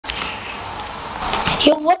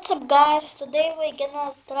Yo, what's up guys? Today we're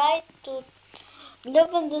gonna try to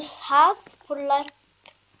live in this house for like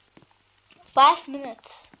 5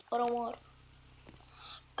 minutes or more.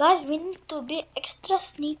 Guys, we need to be extra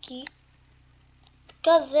sneaky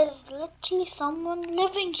because there's literally someone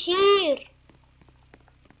living here.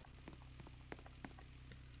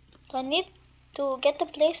 So I need to get a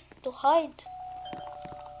place to hide.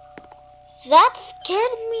 That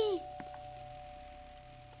scared me.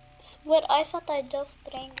 I swear, I thought I just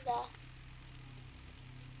drank that.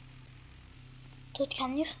 Dude,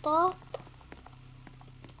 can you stop?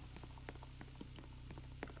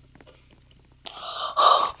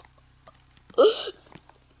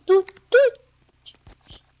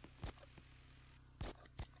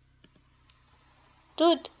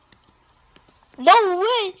 Dude, no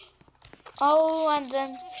way! Oh, and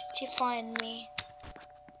then she find me.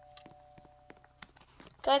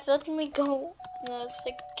 Guys, let me go the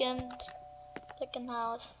second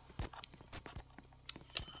house.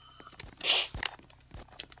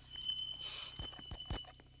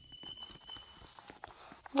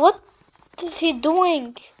 What is he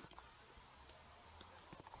doing?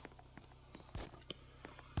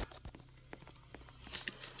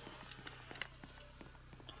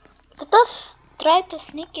 Let us try to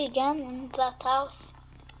sneak again in that house.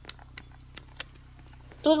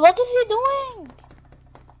 Dude, what is he doing?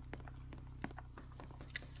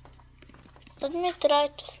 Let me try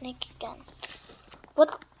to sneak again.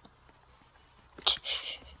 What?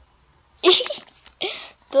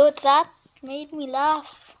 Dude, that made me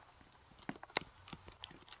laugh.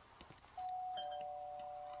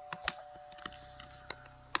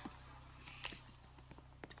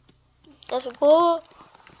 Let's go.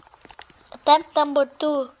 Attempt number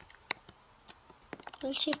 2.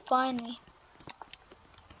 Will she find me?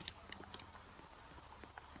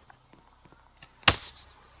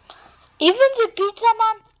 Even the pizza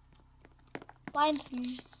man finds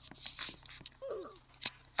me.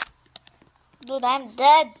 Dude, I'm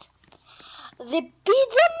dead. The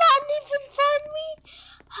pizza man even find me?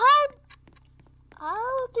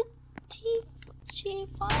 How did she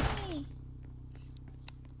find me?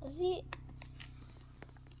 Is he?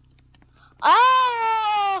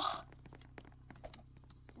 Ah!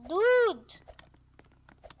 Dude!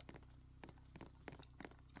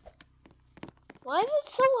 Why is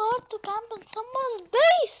it so hard to camp in someone's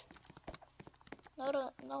base?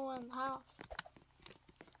 No one's house.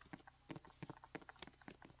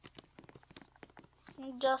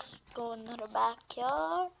 Just go in the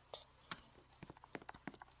backyard.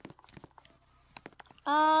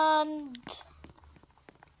 And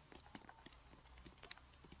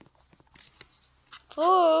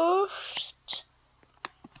first,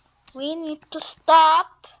 we need to stop.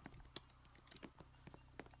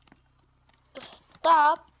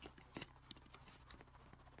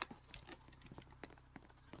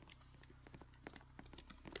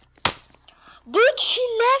 Dude, she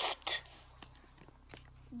left.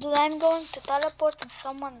 Dude, I'm going to teleport in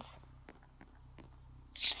someone's.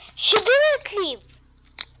 She didn't leave.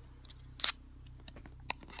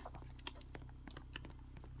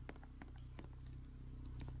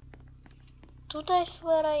 Dude, I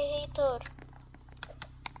swear I hate her.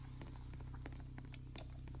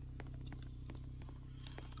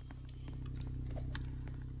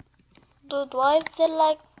 Dude, why is it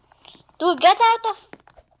like... Dude, get out of...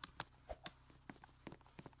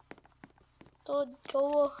 Dude,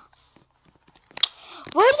 go...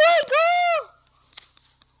 Where did I go?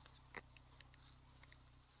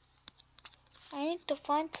 I need to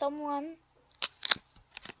find someone.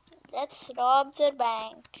 Let's rob their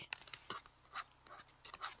bank.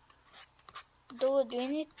 Dude, we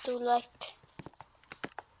need to like...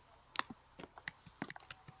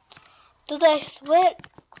 Dude, I swear...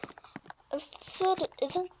 If there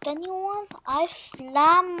isn't anyone, I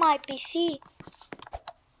slam my PC.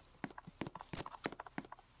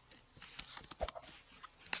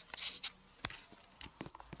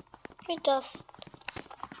 Let me just...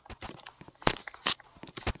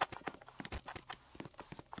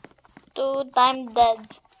 Dude, I'm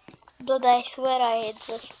dead. Dude, I swear I hate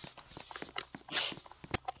this.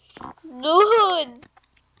 Dude!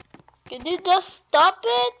 Can you just stop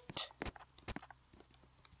it?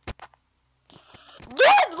 Dude,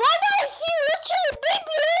 why do I see literally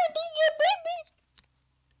baby holding a baby?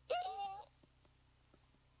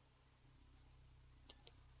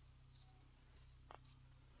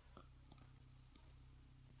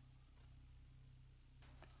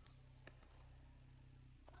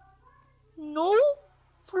 No,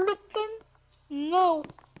 flippin' no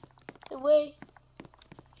way.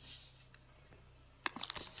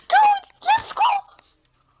 Dude, let's go.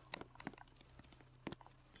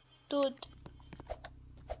 Dude.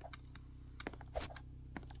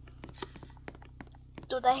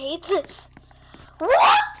 Dude, I hate this.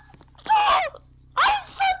 What? Dude, I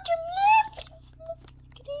fucking live. It's not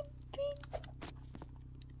creepy.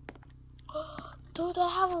 Dude, I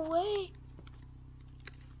have a way.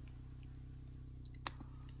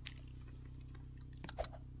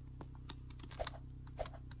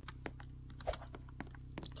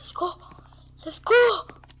 Let's go. Let's go.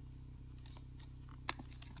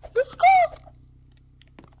 Let's go.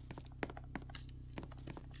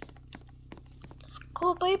 Let's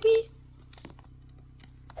go, baby.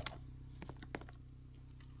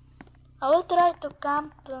 I will try to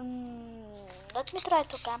camp in... Let me try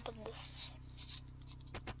to camp in this.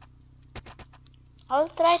 I will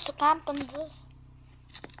try to camp in this.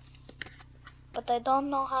 But I don't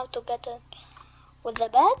know how to get it. With the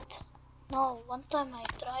bed? No, one time I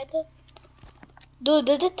tried it. Dude,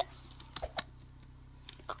 did it?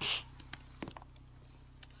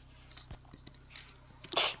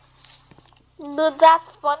 Dude,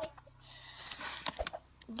 that's funny.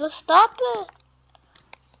 Dude, stop it.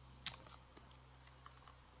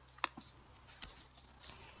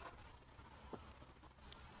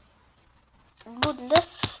 Dude,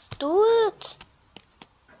 let's do it.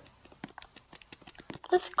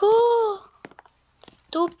 Let's go.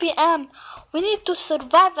 2 p.m. We need to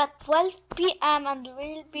survive at 12 p.m. and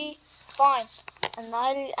we'll be fine. And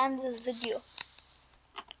I'll end this video.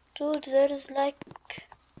 Dude, there is like...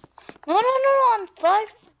 No, on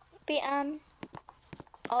 5 p.m.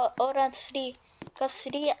 Or at 3. Because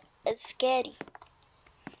 3 is scary.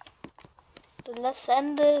 Dude, let's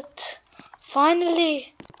end it.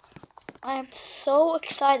 Finally. I am so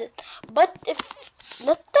excited. But if...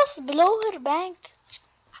 Let us blow her bank.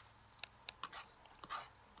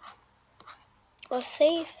 We're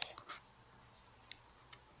safe.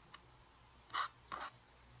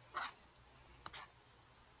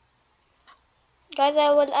 Guys, I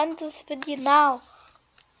will end this video now.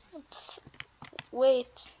 Oops.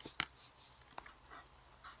 Wait.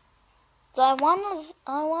 I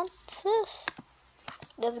want this.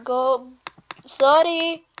 Let's go.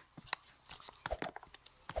 Sorry,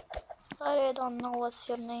 I don't know what's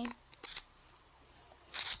your name.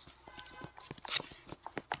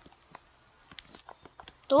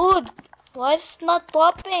 Dude, why is it not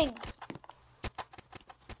popping?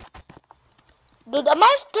 Dude, am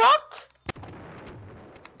I stuck?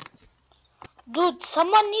 Dude,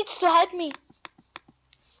 someone needs to help me.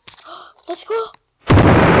 Let's go.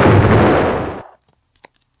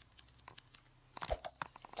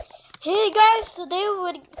 Hey guys, today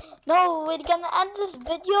we're gonna end this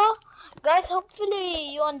video. Guys,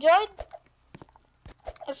 hopefully you enjoyed.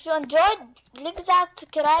 If you enjoyed, click that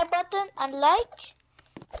subscribe button and like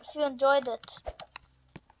if you enjoyed it.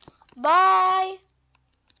 Bye.